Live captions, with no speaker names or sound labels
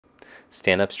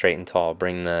Stand up straight and tall.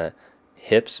 Bring the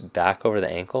hips back over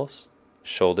the ankles,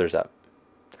 shoulders up.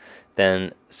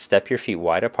 Then step your feet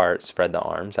wide apart, spread the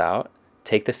arms out.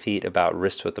 Take the feet about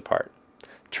wrist width apart.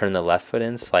 Turn the left foot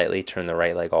in slightly, turn the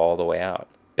right leg all the way out.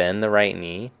 Bend the right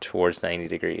knee towards 90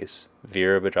 degrees.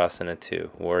 Virabhadrasana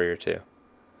 2, Warrior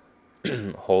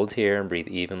 2. Hold here and breathe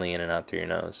evenly in and out through your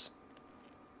nose.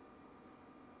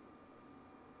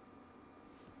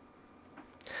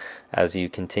 As you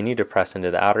continue to press into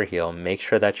the outer heel, make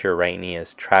sure that your right knee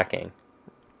is tracking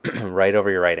right over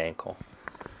your right ankle.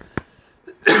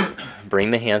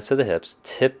 Bring the hands to the hips,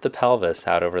 tip the pelvis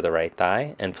out over the right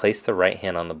thigh, and place the right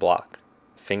hand on the block,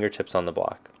 fingertips on the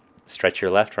block. Stretch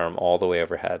your left arm all the way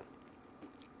overhead.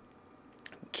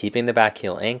 Keeping the back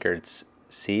heel anchored,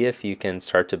 see if you can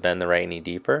start to bend the right knee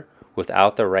deeper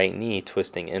without the right knee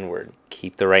twisting inward.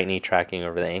 Keep the right knee tracking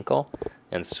over the ankle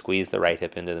and squeeze the right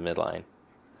hip into the midline.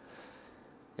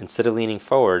 Instead of leaning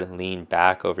forward, lean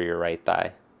back over your right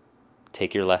thigh.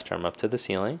 Take your left arm up to the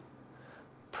ceiling.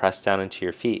 Press down into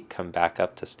your feet. Come back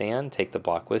up to stand. Take the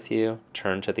block with you.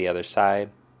 Turn to the other side.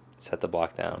 Set the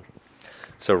block down.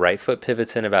 So right foot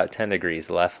pivots in about 10 degrees.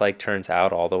 Left leg turns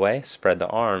out all the way. Spread the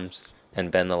arms and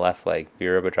bend the left leg.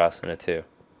 Virabhadrasana 2.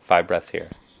 5 breaths here.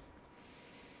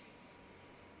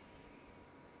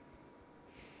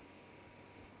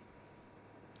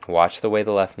 Watch the way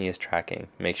the left knee is tracking.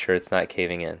 Make sure it's not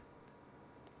caving in.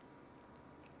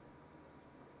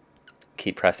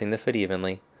 Keep pressing the foot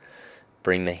evenly.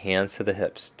 Bring the hands to the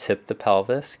hips. Tip the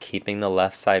pelvis, keeping the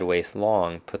left side waist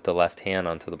long. Put the left hand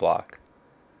onto the block.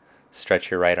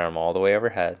 Stretch your right arm all the way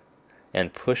overhead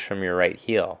and push from your right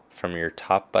heel, from your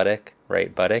top buttock,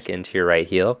 right buttock into your right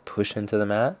heel. Push into the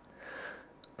mat.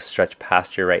 Stretch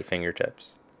past your right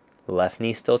fingertips. Left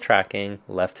knee still tracking,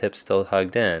 left hip still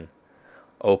hugged in.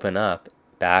 Open up,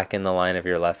 back in the line of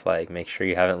your left leg. Make sure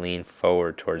you haven't leaned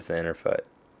forward towards the inner foot.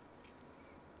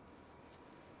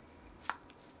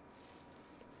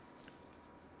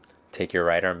 Take your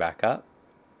right arm back up.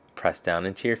 Press down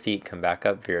into your feet. Come back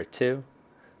up, Vira 2.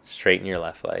 Straighten your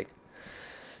left leg.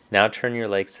 Now turn your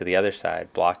legs to the other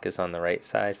side. Block is on the right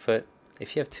side foot.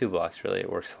 If you have 2 blocks, really,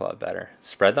 it works a lot better.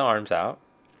 Spread the arms out.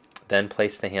 Then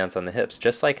place the hands on the hips.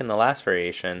 Just like in the last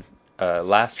variation,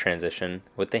 last transition,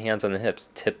 with the hands on the hips,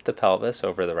 tip the pelvis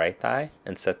over the right thigh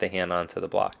and set the hand onto the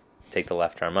block. Take the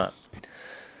left arm up.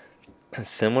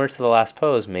 Similar to the last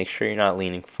pose, make sure you're not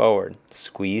leaning forward.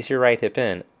 Squeeze your right hip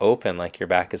in, open like your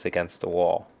back is against the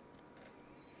wall.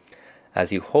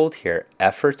 As you hold here,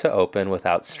 effort to open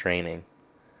without straining.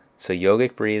 So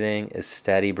yogic breathing is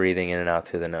steady breathing in and out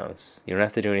through the nose. You don't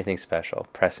have to do anything special.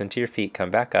 Press into your feet,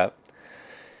 come back up.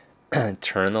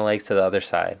 Turn the legs to the other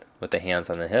side with the hands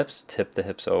on the hips. Tip the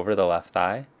hips over the left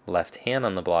thigh. Left hand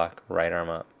on the block, right arm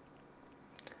up.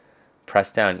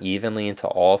 Press down evenly into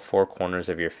all 4 corners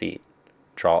of your feet.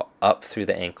 Draw up through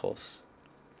the ankles.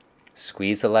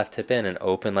 Squeeze the left hip in and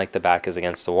open like the back is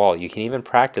against the wall. You can even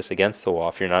practice against the wall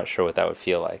if you're not sure what that would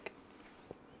feel like.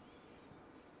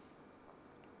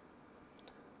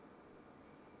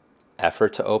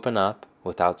 Effort to open up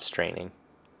without straining.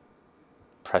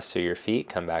 Press through your feet,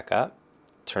 come back up.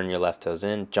 Turn your left toes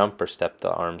in, jump or step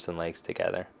the arms and legs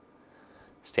together.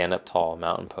 Stand up tall,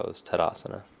 mountain pose,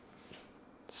 Tadasana.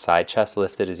 Side chest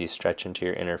lifted as you stretch into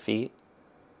your inner feet.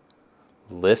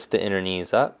 Lift the inner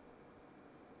knees up.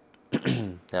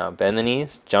 Now bend the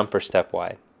knees, jump or step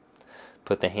wide.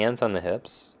 Put the hands on the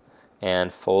hips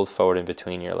and fold forward in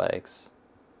between your legs.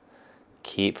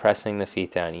 Keep pressing the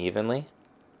feet down evenly.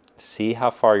 See how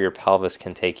far your pelvis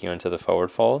can take you into the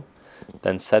forward fold.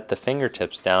 Then set the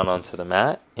fingertips down onto the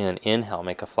mat and inhale,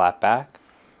 make a flat back.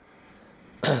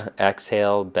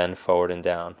 Exhale, bend forward and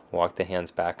down. Walk the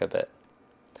hands back a bit.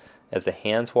 As the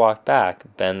hands walk back,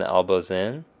 bend the elbows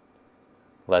in.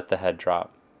 Let the head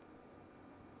drop.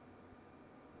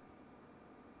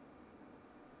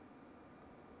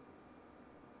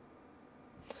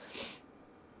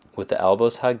 With the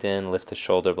elbows hugged in, lift the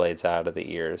shoulder blades out of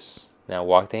the ears. Now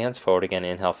walk the hands forward again.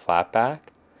 Inhale, flat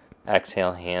back.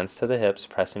 Exhale, hands to the hips.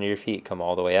 Press into your feet. Come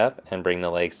all the way up and bring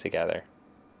the legs together.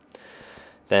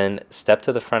 Then step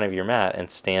to the front of your mat and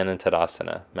stand in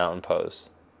Tadasana, mountain pose.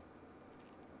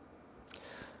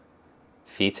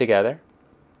 Feet together.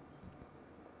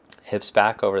 Hips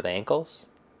back over the ankles.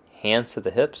 Hands to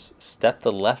the hips. Step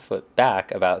the left foot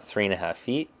back about 3.5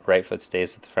 feet. Right foot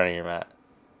stays at the front of your mat.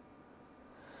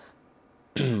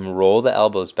 Roll the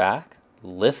elbows back,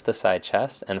 lift the side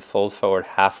chest, and fold forward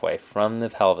halfway from the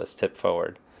pelvis, tip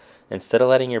forward. Instead of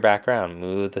letting your back round,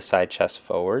 move the side chest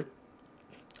forward.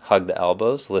 Hug the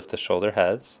elbows, lift the shoulder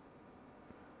heads.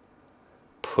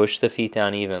 Push the feet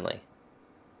down evenly.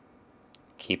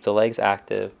 Keep the legs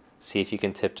active. See if you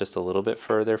can tip just a little bit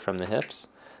further from the hips.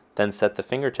 Then set the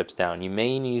fingertips down. You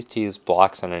may need to use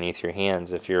blocks underneath your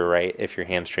hands if your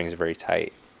hamstrings are very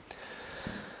tight.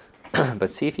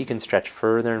 But see if you can stretch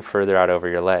further and further out over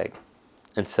your leg.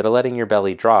 Instead of letting your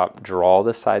belly drop, draw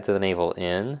the sides of the navel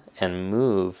in and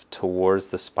move towards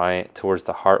the spine, towards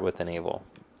the heart with the navel.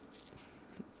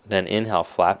 Then inhale,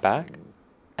 flat back.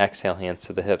 Exhale, hands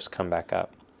to the hips, come back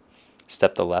up.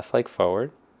 Step the left leg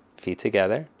forward, feet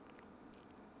together.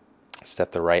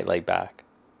 Step the right leg back.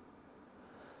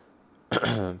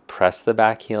 Press the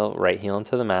back heel, right heel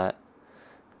into the mat.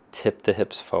 Tip the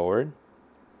hips forward.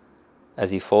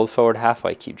 As you fold forward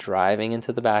halfway, keep driving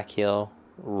into the back heel.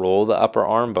 Roll the upper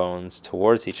arm bones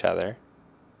towards each other.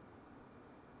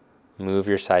 Move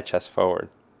your side chest forward.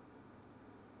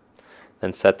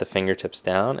 Then set the fingertips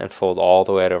down and fold all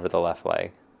the way out over the left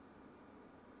leg.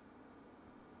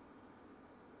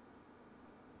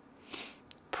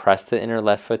 Press the inner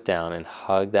left foot down and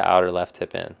hug the outer left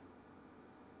hip in.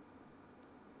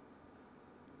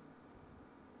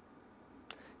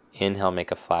 Inhale,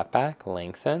 make a flat back,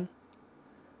 lengthen.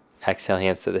 Exhale,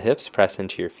 hands to the hips, press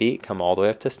into your feet, come all the way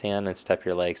up to stand and step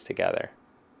your legs together.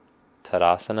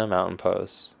 Tadasana, mountain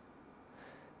pose.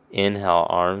 Inhale,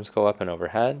 arms go up and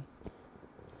overhead.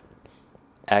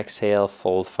 Exhale,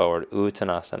 fold forward,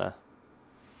 Uttanasana.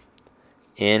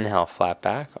 Inhale, flat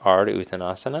back, Ardha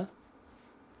Uttanasana.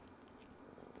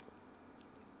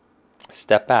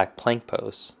 Step back, plank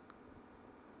pose.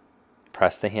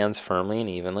 Press the hands firmly and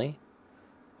evenly.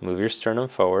 Move your sternum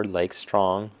forward, legs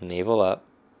strong, navel up.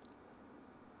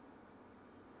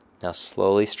 Now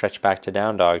slowly stretch back to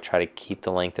down dog. Try to keep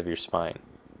the length of your spine.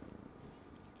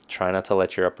 Try not to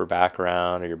let your upper back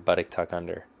round or your buttock tuck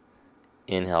under.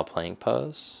 Inhale, plank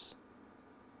pose.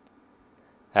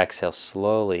 Exhale,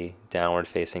 slowly, downward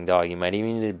facing dog. You might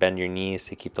even need to bend your knees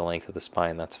to keep the length of the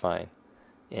spine. That's fine.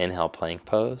 Inhale, plank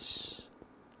pose.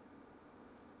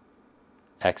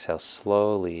 Exhale,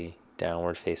 slowly,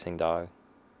 downward facing dog.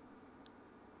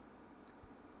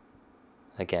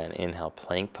 Again, inhale,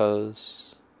 plank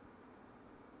pose.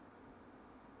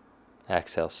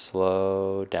 Exhale,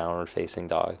 slow, downward facing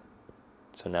dog.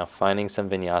 So now finding some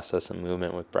vinyasa, some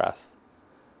movement with breath.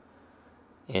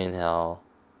 Inhale.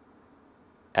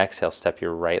 Exhale, step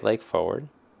your right leg forward.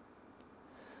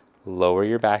 Lower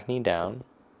your back knee down.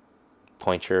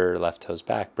 Point your left toes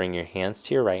back. Bring your hands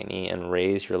to your right knee and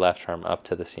raise your left arm up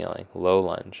to the ceiling. Low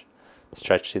lunge.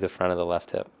 Stretch through the front of the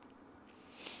left hip.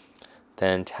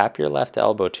 Then tap your left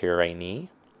elbow to your right knee.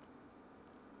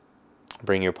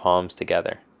 Bring your palms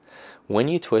together. When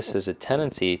you twist, there's a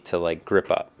tendency to grip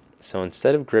up. So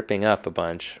instead of gripping up a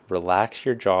bunch, relax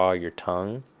your jaw, your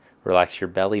tongue, relax your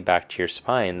belly back to your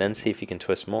spine, then see if you can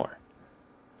twist more.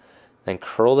 Then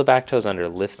curl the back toes under,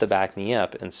 lift the back knee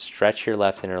up, and stretch your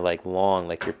left inner leg long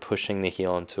like you're pushing the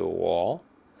heel into a wall.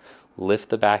 Lift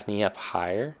the back knee up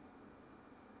higher.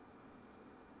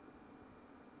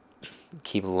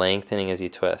 Keep lengthening as you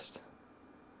twist.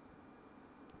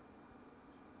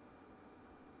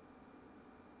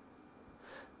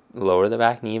 Lower the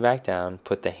back knee back down,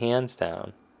 put the hands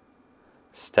down,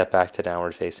 step back to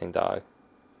downward facing dog.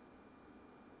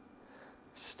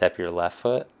 Step your left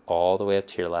foot all the way up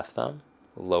to your left thumb,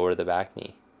 lower the back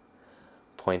knee.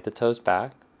 Point the toes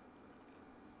back.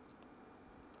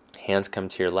 Hands come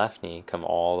to your left knee, come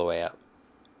all the way up.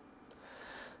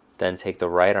 Then take the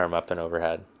right arm up and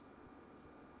overhead.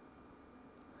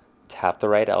 Tap the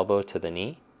right elbow to the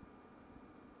knee.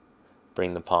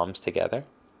 Bring the palms together.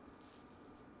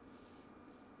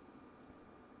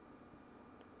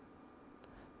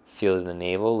 Feel the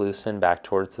navel loosen back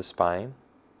towards the spine.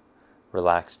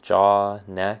 Relax jaw,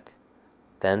 neck.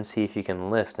 Then see if you can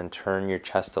lift and turn your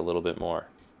chest a little bit more.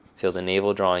 Feel the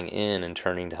navel drawing in and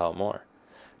turning to help more.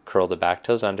 Curl the back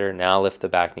toes under. Now lift the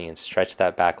back knee and stretch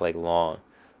that back leg long.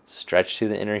 Stretch through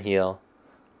the inner heel.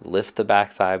 Lift the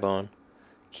back thigh bone.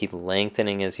 Keep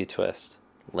lengthening as you twist.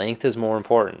 Length is more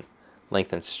important.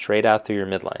 Lengthen straight out through your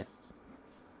midline.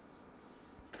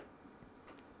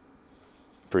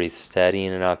 Breathe steady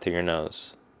in and out through your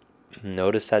nose.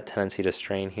 Notice that tendency to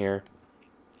strain here.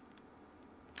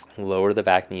 Lower the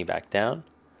back knee back down.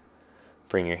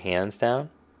 Bring your hands down.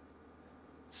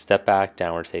 Step back,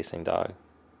 downward facing dog.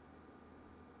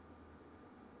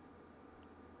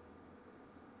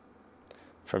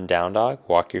 From down dog,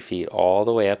 walk your feet all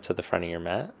the way up to the front of your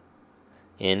mat.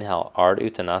 Inhale, Ardha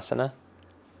Uttanasana.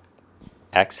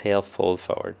 Exhale, fold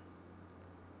forward.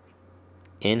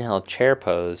 Inhale, chair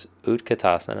pose,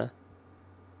 Utkatasana.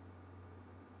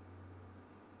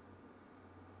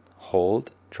 Hold,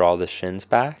 draw the shins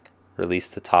back, release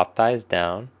the top thighs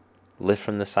down, lift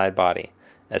from the side body.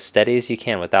 As steady as you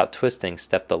can without twisting,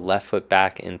 step the left foot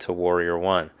back into warrior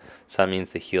one. So that means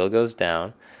the heel goes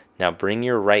down. Now bring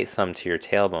your right thumb to your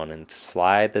tailbone and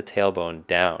slide the tailbone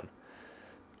down.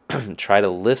 Try to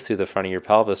lift through the front of your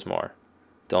pelvis more.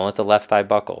 Don't let the left thigh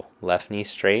buckle. Left knee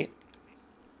straight.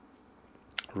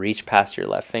 Reach past your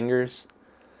left fingers.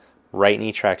 Right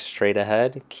knee tracks straight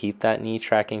ahead. Keep that knee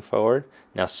tracking forward.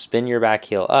 Now spin your back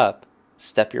heel up.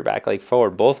 Step your back leg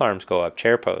forward. Both arms go up.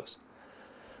 Chair pose.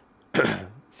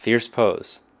 Fierce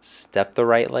pose. Step the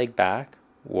right leg back.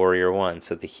 Warrior one.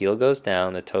 So the heel goes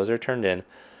down. The toes are turned in.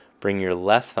 Bring your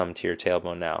left thumb to your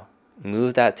tailbone now.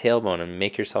 Move that tailbone and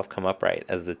make yourself come upright.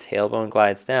 As the tailbone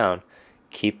glides down,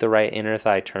 keep the right inner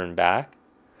thigh turned back.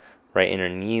 Right inner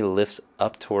knee lifts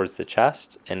up towards the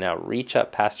chest. And now reach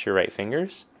up past your right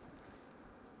fingers.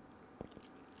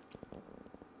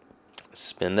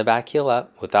 Spin the back heel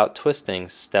up. Without twisting,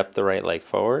 step the right leg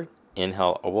forward.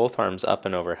 Inhale, both arms up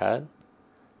and overhead.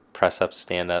 Press up,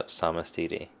 stand up,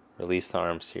 Samasthiti. Release the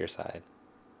arms to your side.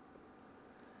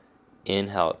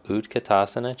 Inhale,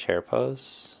 Utkatasana, chair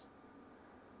pose.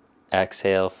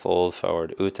 Exhale, fold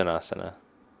forward, Uttanasana.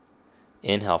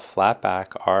 Inhale, flat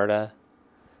back, Ardha.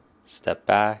 Step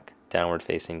back, downward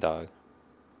facing dog.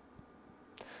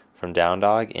 From down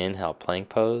dog, inhale, plank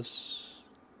pose.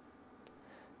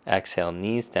 Exhale,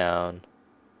 knees down.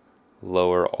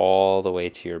 Lower all the way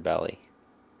to your belly.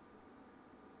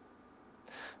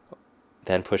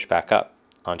 Then push back up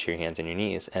onto your hands and your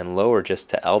knees and lower just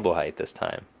to elbow height this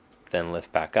time. Then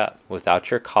lift back up. Without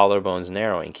your collarbones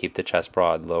narrowing, keep the chest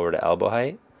broad. Lower to elbow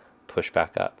height, push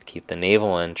back up. Keep the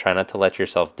navel in. Try not to let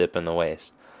yourself dip in the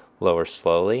waist. Lower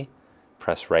slowly,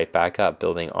 press right back up,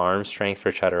 building arm strength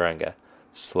for Chaturanga.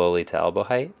 Slowly to elbow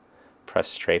height, press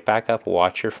straight back up.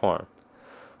 Watch your form.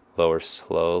 Lower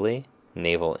slowly,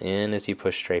 navel in as you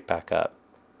push straight back up.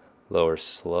 Lower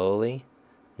slowly,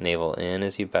 navel in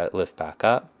as you lift back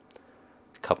up.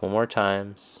 A couple more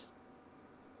times.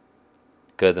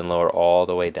 Good, then lower all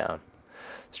the way down.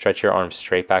 Stretch your arms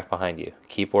straight back behind you.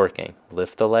 Keep working.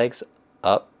 Lift the legs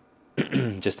up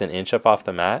just an inch up off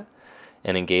the mat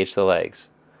and engage the legs.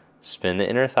 Spin the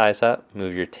inner thighs up.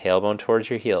 Move your tailbone towards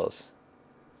your heels.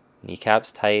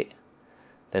 Kneecaps tight.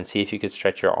 Then see if you could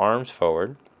stretch your arms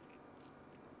forward.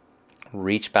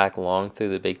 Reach back long through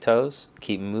the big toes.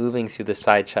 Keep moving through the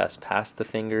side chest. Past the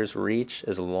fingers. Reach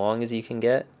as long as you can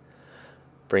get.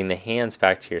 Bring the hands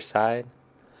back to your side.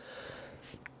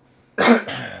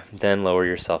 Then lower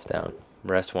yourself down.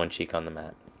 Rest one cheek on the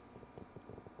mat.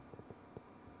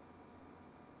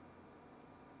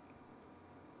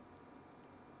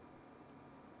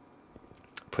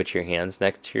 Put your hands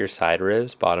next to your side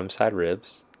ribs, bottom side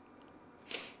ribs.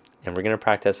 And we're going to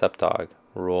practice up dog.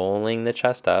 Rolling the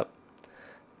chest up.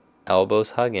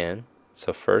 Elbows hug in.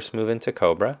 So first move into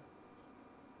cobra.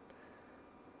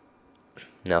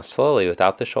 Now slowly,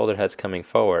 without the shoulder heads coming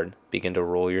forward, begin to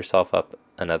roll yourself up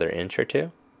another inch or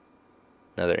two.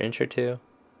 Another inch or two.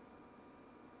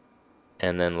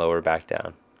 And then lower back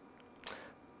down.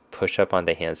 Push up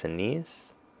onto hands and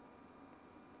knees.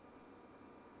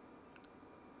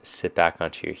 Sit back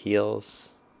onto your heels.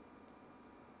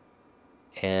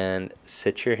 And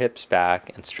sit your hips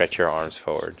back and stretch your arms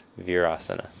forward.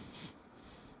 Virasana.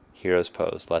 Hero's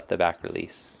pose. Let the back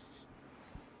release.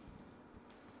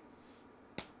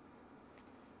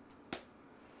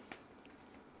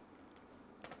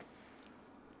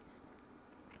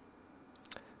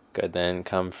 Good, then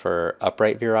come for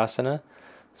upright Virasana.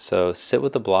 So sit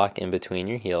with the block in between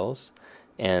your heels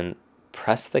and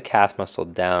press the calf muscle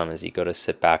down as you go to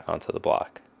sit back onto the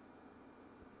block.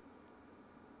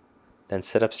 Then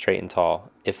sit up straight and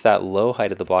tall. If that low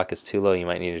height of the block is too low, you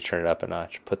might need to turn it up a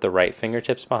notch. Put the right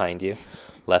fingertips behind you,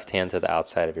 left hand to the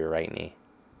outside of your right knee.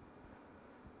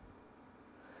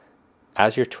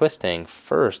 As you're twisting,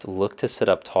 first look to sit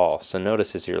up tall. So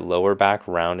notice as your lower back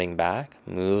rounding back,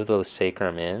 move the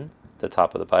sacrum in, the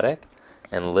top of the buttock,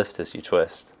 and lift as you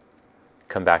twist.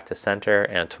 Come back to center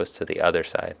and twist to the other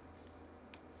side.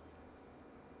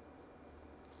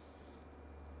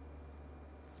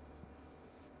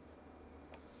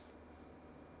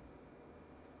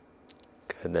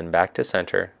 Good, then back to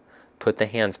center. Put the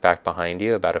hands back behind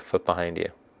you, about a foot behind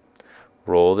you.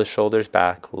 Roll the shoulders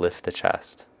back, lift the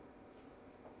chest.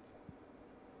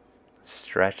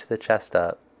 Stretch the chest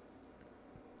up.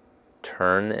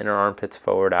 Turn the inner armpits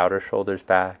forward, outer shoulders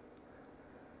back.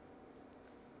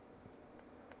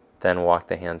 Then walk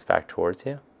the hands back towards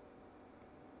you.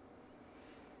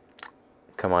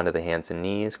 Come onto the hands and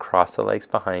knees, cross the legs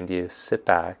behind you, sit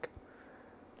back.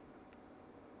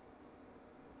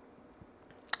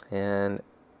 And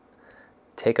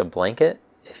take a blanket.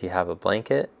 If you have a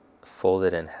blanket, fold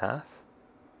it in half.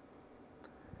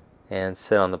 and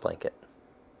sit on the blanket.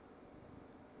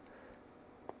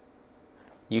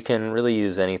 You can really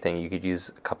use anything. You could use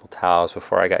a couple towels.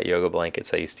 Before I got yoga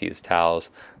blankets, I used to use towels,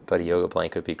 but a yoga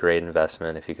blanket would be a great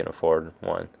investment if you can afford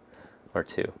one or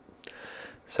two.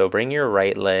 So bring your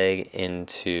right leg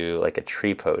into like a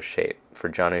tree pose shape for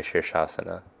Janu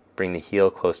Shirshasana. Bring the heel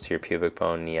close to your pubic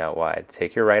bone, knee out wide.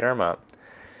 Take your right arm up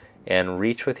and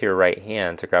reach with your right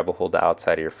hand to grab a hold of the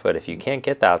outside of your foot. If you can't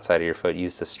get the outside of your foot,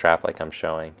 use the strap like I'm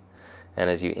showing. And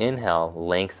as you inhale,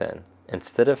 lengthen.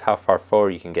 Instead of how far forward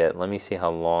you can get, let me see how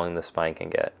long the spine can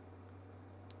get.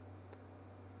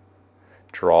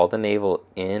 Draw the navel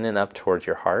in and up towards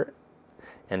your heart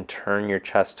and turn your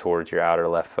chest towards your outer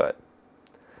left foot.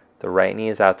 The right knee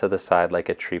is out to the side like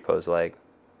a tree pose leg.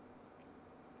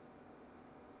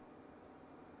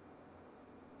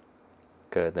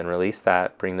 Good, then release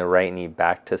that. Bring the right knee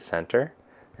back to center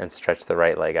and stretch the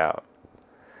right leg out.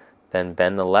 Then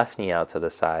bend the left knee out to the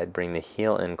side. Bring the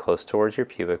heel in close towards your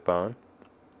pubic bone.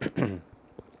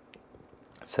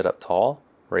 Sit up tall.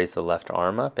 Raise the left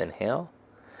arm up. Inhale.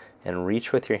 And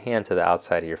reach with your hand to the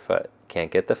outside of your foot.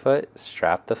 Can't get the foot?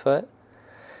 Strap the foot.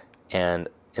 And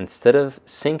instead of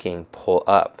sinking, pull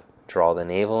up. Draw the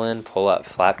navel in. Pull up.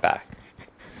 Flat back.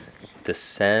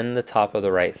 Descend the top of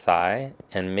the right thigh.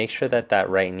 And make sure that that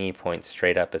right knee points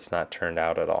straight up. It's not turned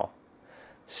out at all.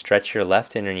 Stretch your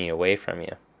left inner knee away from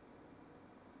you.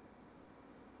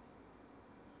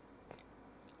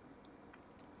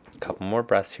 Couple more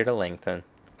breaths here to lengthen.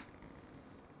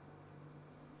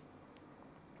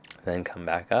 Then come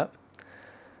back up.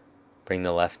 Bring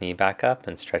the left knee back up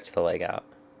and stretch the leg out.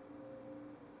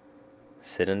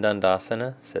 Sit in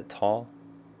Dandasana, sit tall.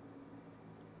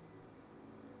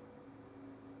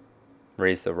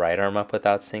 Raise the right arm up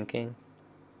without sinking.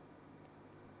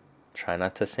 Try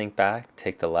not to sink back.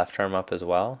 Take the left arm up as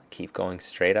well. Keep going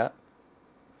straight up.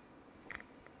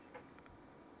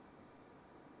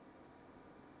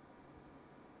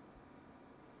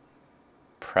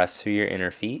 Press through your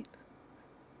inner feet.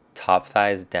 Top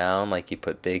thighs down like you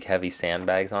put big heavy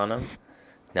sandbags on them.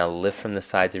 Now lift from the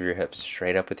sides of your hips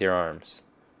straight up with your arms.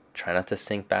 Try not to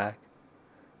sink back.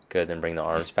 Good, then bring the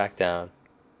arms back down.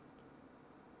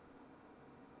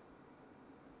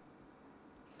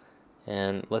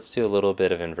 And let's do a little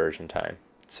bit of inversion time.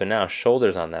 So now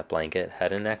shoulders on that blanket,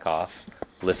 head and neck off.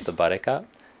 Lift the buttock up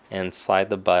and slide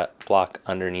the butt block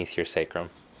underneath your sacrum.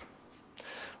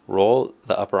 Roll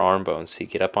the upper arm bones so you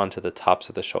get up onto the tops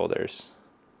of the shoulders.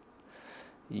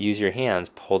 Use your hands,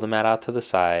 pull the mat out to the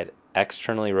side,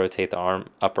 externally rotate the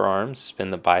upper arms, spin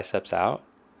the biceps out.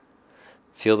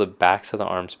 Feel the backs of the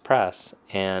arms press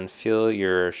and feel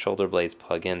your shoulder blades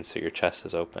plug in so your chest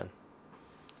is open.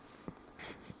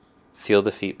 Feel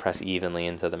the feet press evenly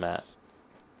into the mat.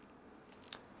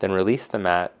 Then release the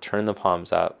mat, turn the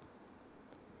palms up.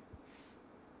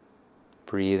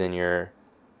 Breathe in your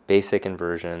basic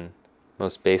inversion,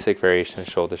 most basic variation of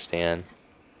shoulder stand.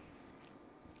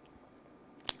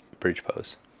 Bridge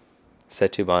pose.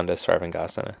 Setu Bandha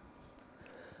Sarvangasana.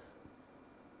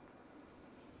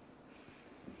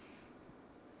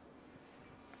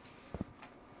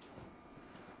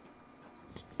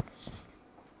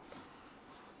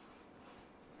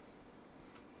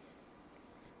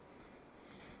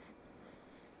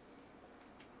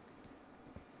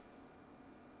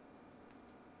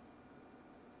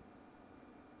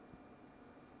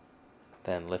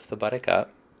 Then lift the buttock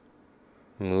up.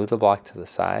 Move the block to the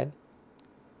side.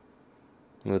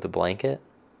 Move the blanket.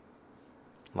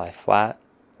 Lie flat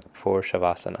for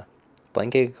Shavasana.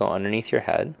 Blanket can go underneath your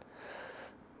head.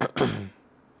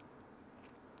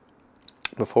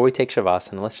 Before we take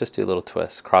Shavasana, let's just do a little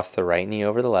twist. Cross the right knee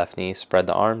over the left knee, spread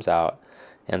the arms out,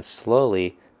 and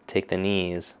slowly take the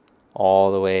knees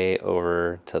all the way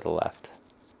over to the left.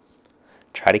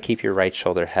 Try to keep your right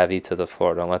shoulder heavy to the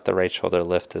floor. Don't let the right shoulder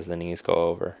lift as the knees go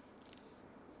over.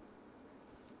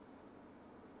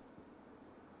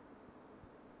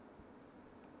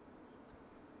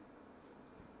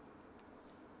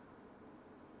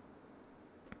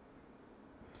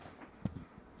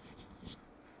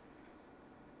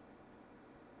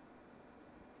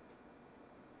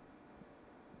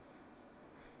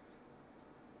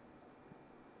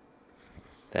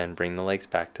 Then bring the legs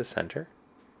back to center.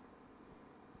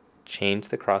 Change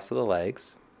the cross of the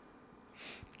legs.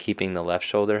 Keeping the left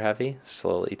shoulder heavy,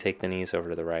 slowly take the knees over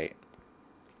to the right.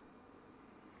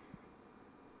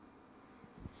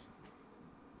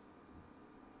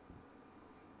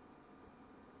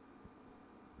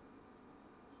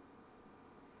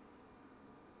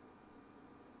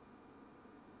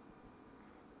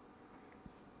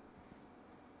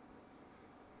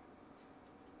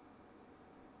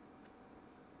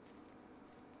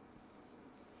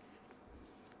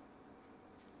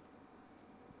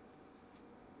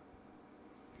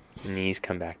 Knees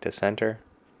come back to center.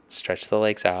 Stretch the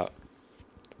legs out.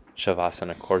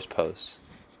 Shavasana corpse pose.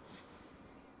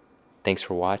 Thanks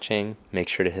for watching. Make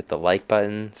sure to hit the like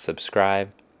button,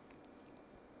 subscribe,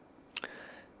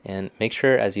 and make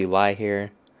sure as you lie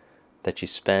here that you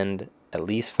spend at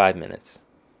least 5 minutes